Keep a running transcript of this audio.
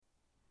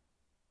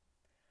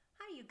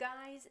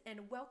guys,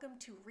 and welcome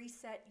to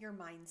Reset Your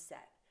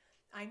Mindset.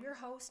 I'm your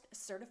host,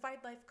 Certified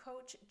Life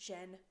Coach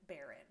Jen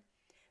Barron.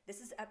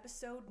 This is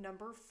episode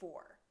number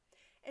 4.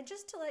 And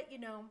just to let you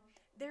know,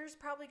 there's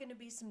probably going to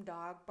be some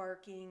dog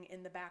barking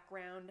in the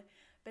background,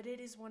 but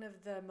it is one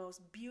of the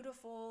most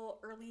beautiful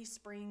early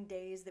spring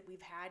days that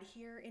we've had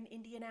here in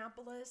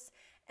Indianapolis,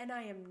 and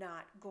I am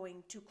not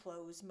going to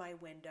close my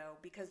window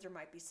because there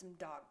might be some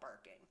dog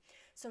barking.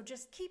 So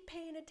just keep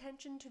paying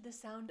attention to the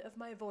sound of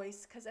my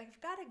voice because I've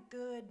got a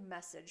good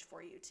message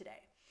for you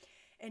today.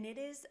 And it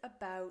is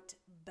about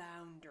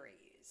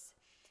boundaries.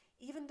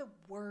 Even the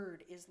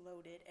word is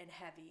loaded and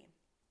heavy.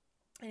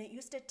 And it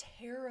used to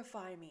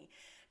terrify me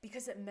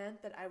because it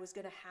meant that I was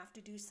going to have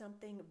to do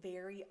something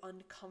very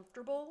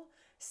uncomfortable,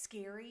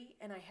 scary,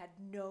 and I had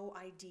no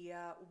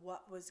idea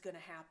what was going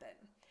to happen.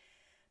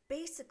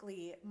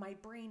 Basically, my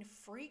brain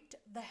freaked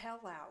the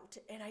hell out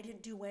and I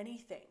didn't do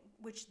anything,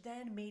 which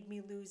then made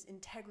me lose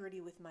integrity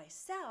with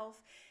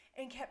myself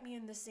and kept me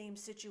in the same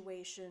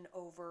situation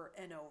over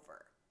and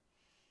over.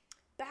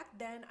 Back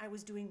then, I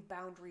was doing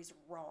boundaries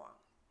wrong.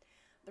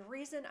 The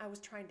reason I was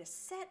trying to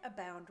set a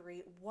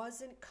boundary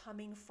wasn't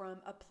coming from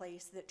a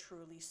place that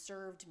truly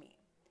served me.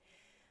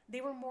 They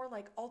were more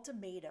like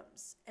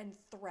ultimatums and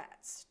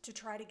threats to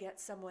try to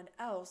get someone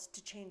else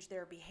to change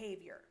their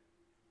behavior.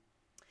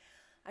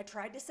 I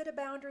tried to set a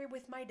boundary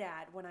with my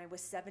dad when I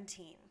was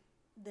 17,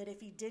 that if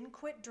he didn't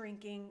quit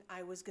drinking,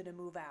 I was going to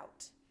move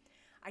out.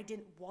 I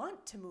didn't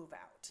want to move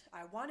out.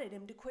 I wanted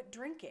him to quit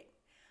drinking.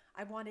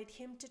 I wanted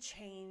him to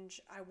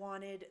change. I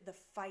wanted the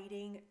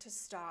fighting to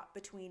stop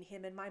between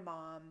him and my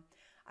mom.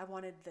 I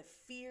wanted the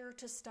fear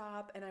to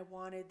stop, and I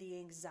wanted the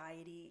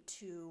anxiety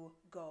to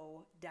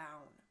go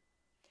down.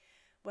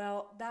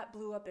 Well, that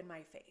blew up in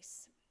my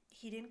face.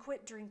 He didn't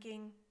quit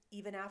drinking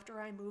even after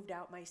I moved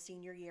out my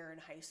senior year in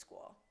high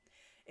school.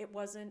 It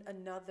wasn't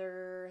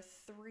another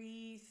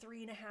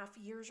 3.5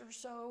 years or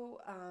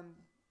so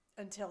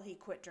until he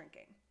quit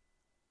drinking.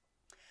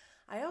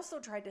 I also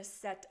tried to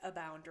set a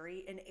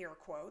boundary, in air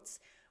quotes,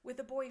 with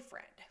a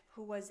boyfriend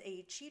who was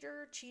a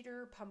cheater,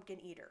 pumpkin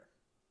eater.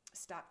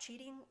 Stop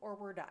cheating or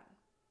we're done.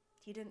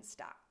 He didn't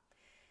stop.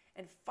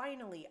 And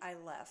finally I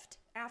left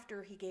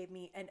after he gave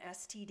me an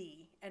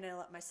STD and I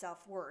let my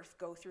self-worth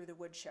go through the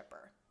wood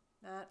chipper.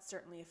 That's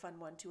certainly a fun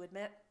one to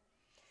admit.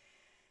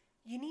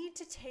 You need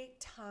to take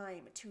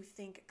time to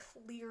think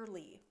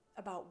clearly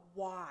about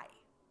why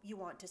you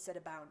want to set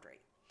a boundary.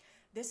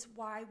 This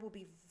why will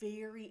be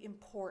very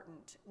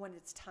important when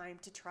it's time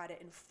to try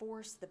to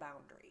enforce the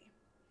boundary.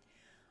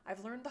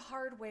 I've learned the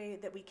hard way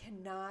that we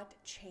cannot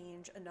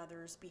change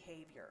another's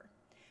behavior.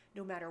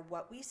 No matter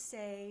what we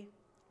say,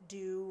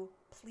 do,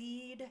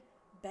 plead,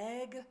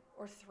 beg,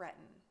 or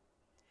threaten.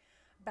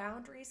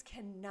 Boundaries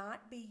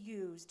cannot be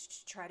used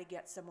to try to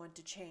get someone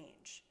to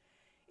change.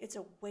 It's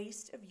a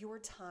waste of your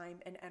time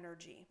and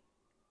energy.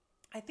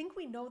 I think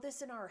we know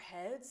this in our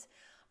heads,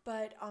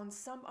 but on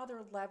some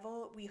other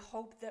level, we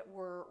hope that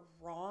we're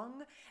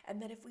wrong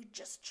and that if we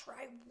just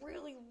try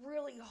really,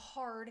 really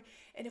hard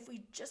and if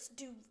we just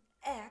do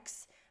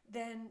X,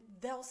 then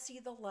they'll see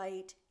the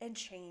light and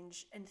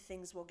change and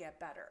things will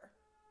get better.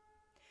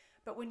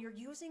 But when you're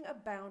using a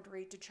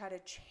boundary to try to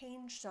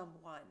change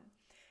someone,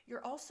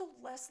 you're also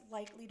less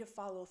likely to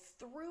follow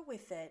through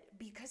with it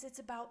because it's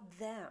about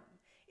them.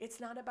 It's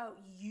not about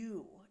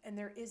you, and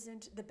there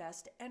isn't the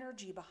best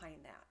energy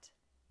behind that.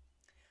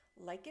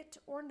 Like it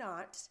or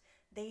not,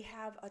 they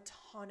have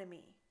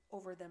autonomy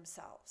over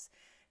themselves.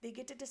 They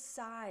get to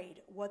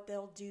decide what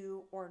they'll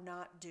do or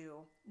not do,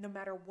 no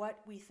matter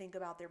what we think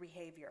about their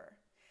behavior.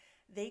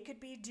 They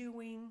could be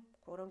doing,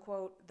 quote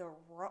unquote,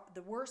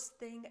 the worst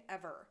thing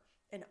ever,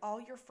 and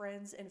all your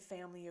friends and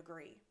family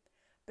agree.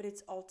 But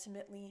it's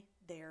ultimately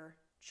their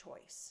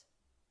choice.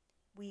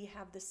 We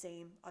have the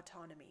same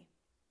autonomy.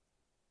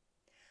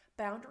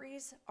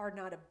 Boundaries are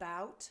not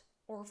about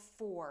or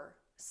for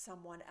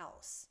someone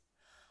else,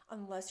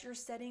 unless you're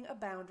setting a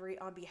boundary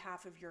on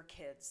behalf of your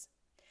kids.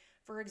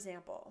 For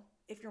example,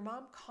 if your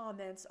mom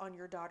comments on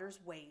your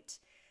daughter's weight,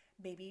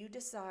 maybe you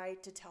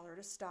decide to tell her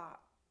to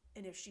stop.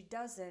 And if she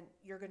doesn't,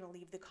 you're going to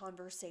leave the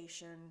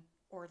conversation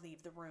or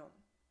leave the room.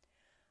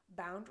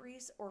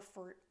 Boundaries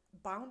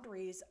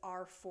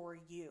are for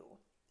you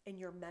in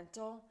your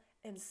mental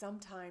and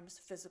sometimes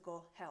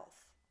physical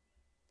health.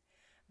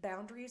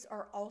 Boundaries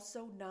are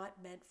also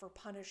not meant for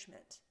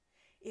punishment.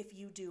 If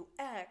you do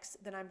X,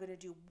 then I'm going to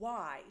do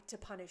Y to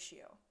punish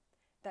you.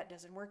 That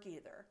doesn't work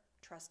either.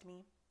 Trust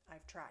me,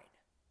 I've tried.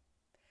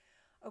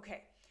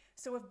 Okay,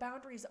 so if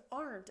boundaries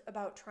aren't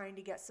about trying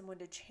to get someone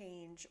to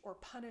change or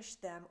punish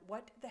them,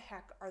 what the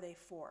heck are they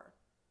for?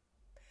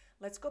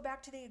 Let's go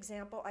back to the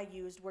example I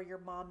used where your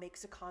mom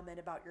makes a comment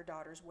about your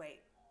daughter's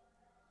weight.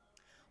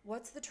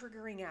 What's the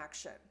triggering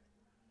action?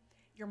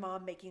 Your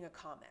mom making a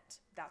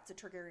comment. That's a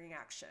triggering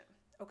action.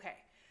 Okay,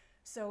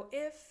 so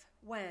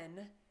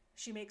when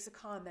she makes a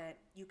comment,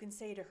 you can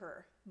say to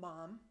her,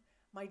 Mom,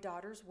 my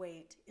daughter's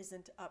weight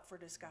isn't up for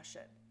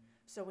discussion,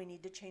 so we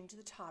need to change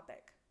the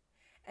topic.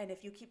 And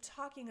if you keep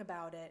talking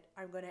about it,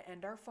 I'm going to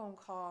end our phone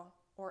call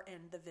or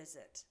end the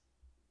visit.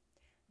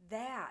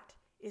 That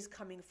is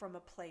coming from a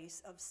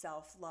place of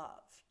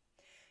self-love.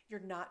 You're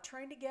not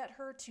trying to get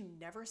her to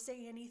never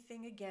say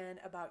anything again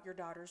about your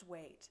daughter's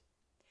weight.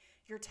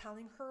 You're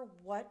telling her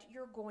what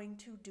you're going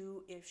to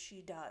do if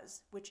she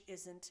does, which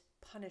isn't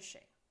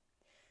punishing.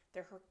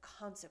 They're her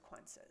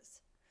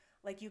consequences.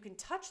 Like, you can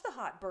touch the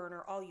hot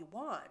burner all you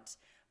want,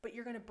 but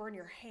you're going to burn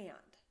your hand.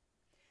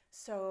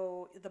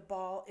 So the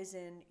ball is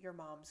in your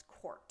mom's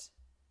court.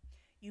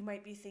 You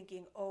might be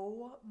thinking,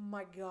 oh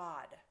my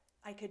God,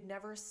 I could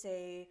never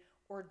say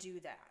or do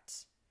that.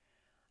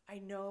 I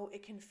know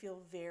it can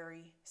feel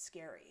very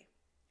scary,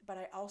 but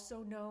I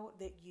also know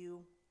that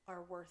you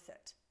are worth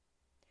it.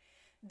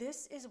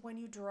 This is when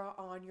you draw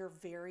on your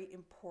very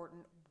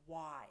important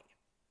why.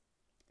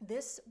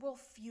 This will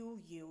fuel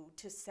you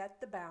to set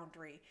the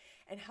boundary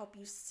and help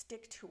you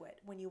stick to it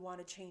when you want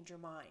to change your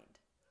mind.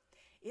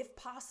 If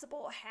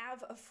possible,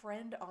 have a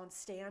friend on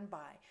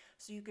standby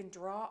so you can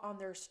draw on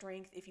their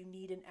strength if you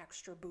need an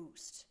extra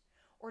boost.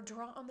 Or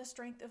draw on the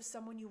strength of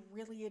someone you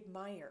really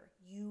admire.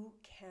 You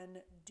can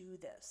do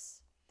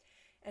this.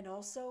 And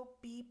also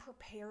be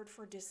prepared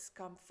for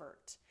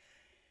discomfort.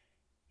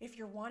 If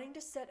you're wanting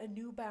to set a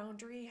new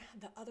boundary,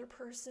 the other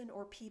person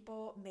or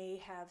people may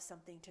have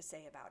something to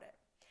say about it.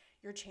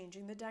 You're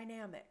changing the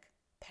dynamic,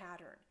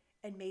 pattern,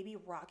 and maybe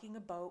rocking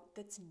a boat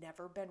that's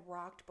never been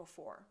rocked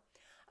before,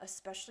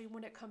 especially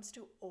when it comes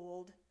to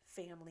old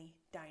family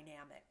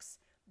dynamics.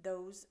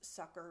 Those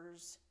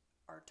suckers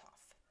are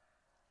tough.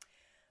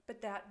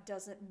 But that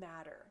doesn't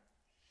matter.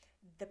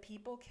 The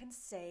people can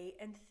say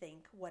and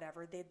think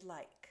whatever they'd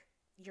like.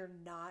 You're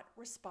not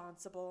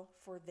responsible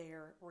for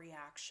their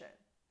reaction.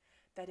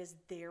 That is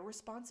their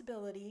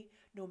responsibility,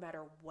 no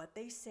matter what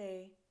they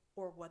say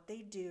or what they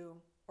do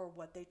or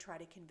what they try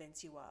to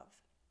convince you of.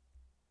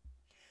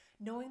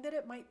 Knowing that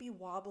it might be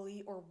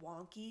wobbly or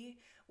wonky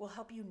will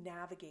help you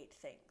navigate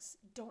things.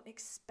 Don't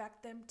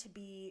expect them to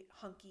be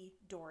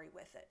hunky-dory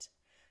with it.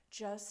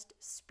 Just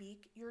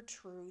speak your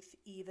truth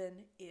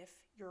even if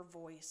your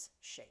voice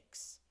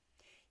shakes.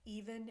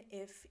 Even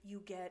if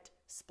you get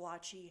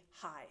splotchy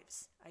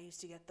hives. I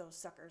used to get those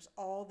suckers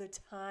all the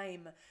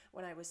time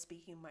when I was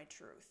speaking my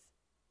truth.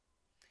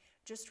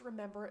 Just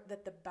remember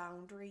that the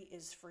boundary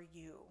is for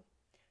you,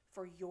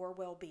 for your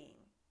well-being,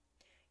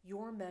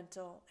 your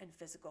mental and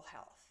physical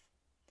health.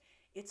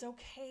 It's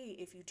okay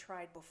if you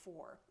tried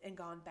before and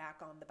gone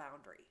back on the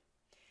boundary.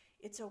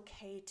 It's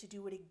okay to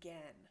do it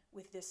again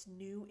with this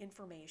new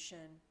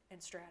information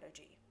and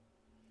strategy.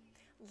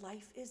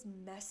 Life is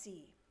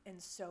messy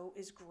and so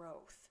is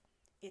growth.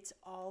 It's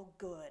all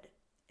good.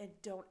 And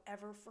don't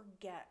ever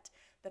forget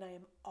that I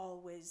am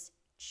always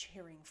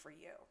cheering for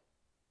you.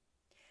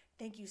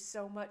 Thank you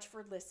so much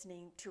for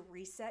listening to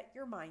Reset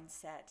Your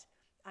Mindset.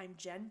 I'm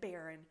Jen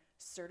Barron,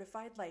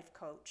 Certified Life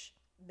Coach.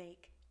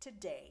 Make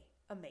today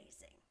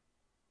amazing.